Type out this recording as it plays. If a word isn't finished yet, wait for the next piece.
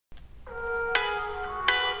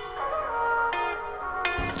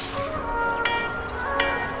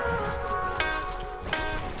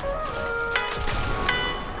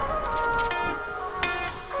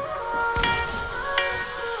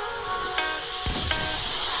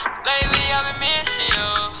I've been missing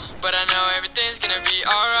you, but I know everything's gonna be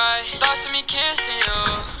alright. Thoughts of me kissing you,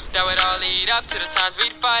 that would all lead up to the times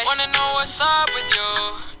we'd fight. Wanna know what's up with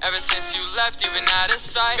you, ever since you left you've been out of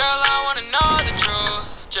sight. Girl, I wanna know the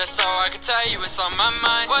truth, just so I can tell you what's on my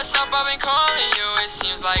mind. What's up, I've been calling you, it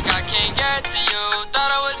seems like I can't get to you. Thought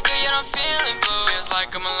I was good, yet I'm feeling blue. Feels like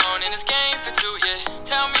I'm alone in this game for two, yeah.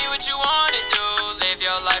 Tell me what you wanna do, live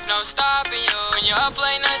your life, no stopping you. When you're up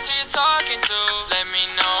late nights, who you talking to? Let me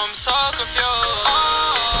know, I'm so confused.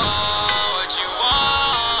 Oh, what you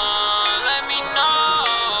want, let me know,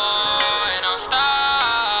 and I'll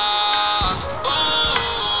stop.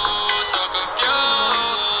 Ooh, so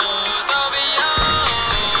confused over you.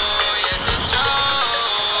 Yes, it's true,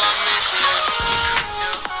 I miss you.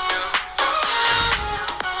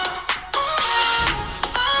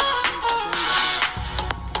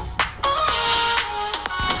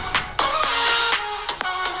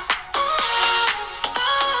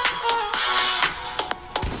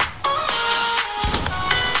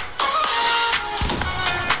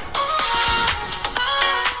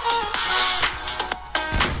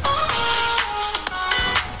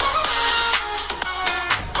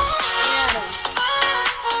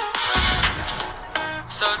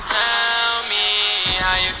 So tell me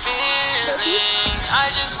how you're feeling,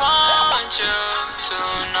 I just want you to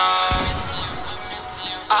know.